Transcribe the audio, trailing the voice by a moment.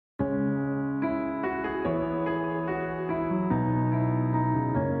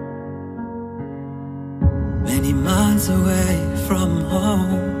miles away from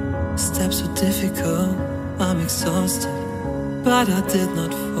home. Steps were difficult, I'm exhausted, but I did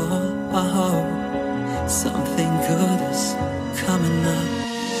not fall. I hope something good is coming up.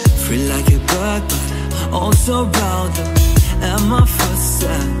 Free like a bird, but also bound up, and my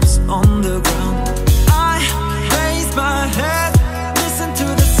footsteps on the ground. I raise my head, listen to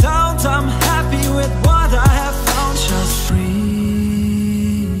the sound. I'm happy with what I have found. Just breathe,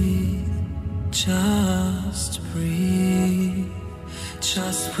 just breathe,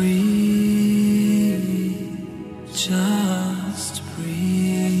 just breathe, just breathe.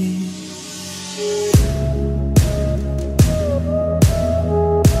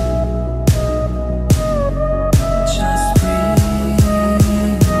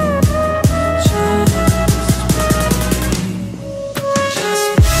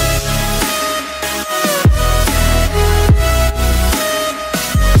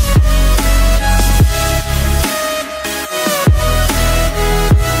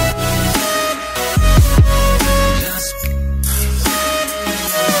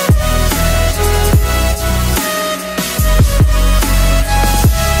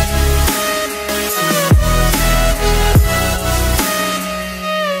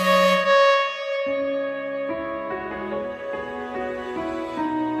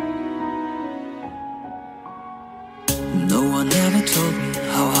 No one ever told me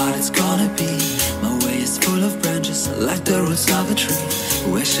how hard it's gonna be. My way is full of branches, like the roots of a tree.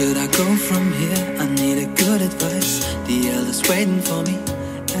 Where should I go from here? I need a good advice. The elders waiting for me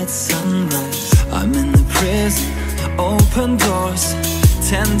at sunrise. I'm in the prison, open doors,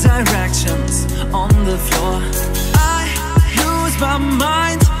 10 directions on the floor. I lose my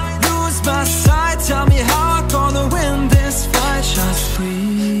mind, lose my sight. Tell me how I'm gonna win this fight. Just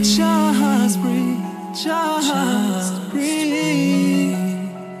breathe, just breathe, just breathe,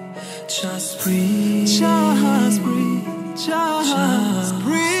 just breathe, just breathe, just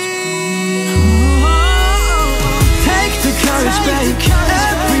breathe. Take the courage, babe.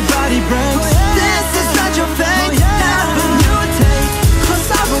 Everybody breaks. This is not your fate. Happen you take. 'Cause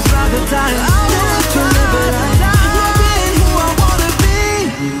I would rather die than to live it out. Not being who I wanna be.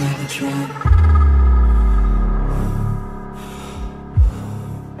 You ever tried?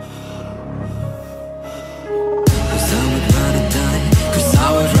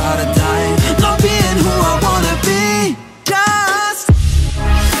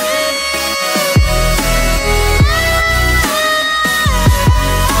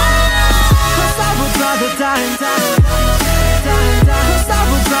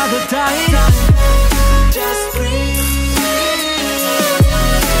 Just breathe.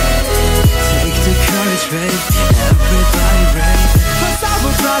 Take the courage, babe. Everybody brave. 'Cause I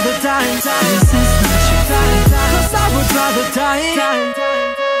would rather die. This is not your time. 'Cause I would rather die.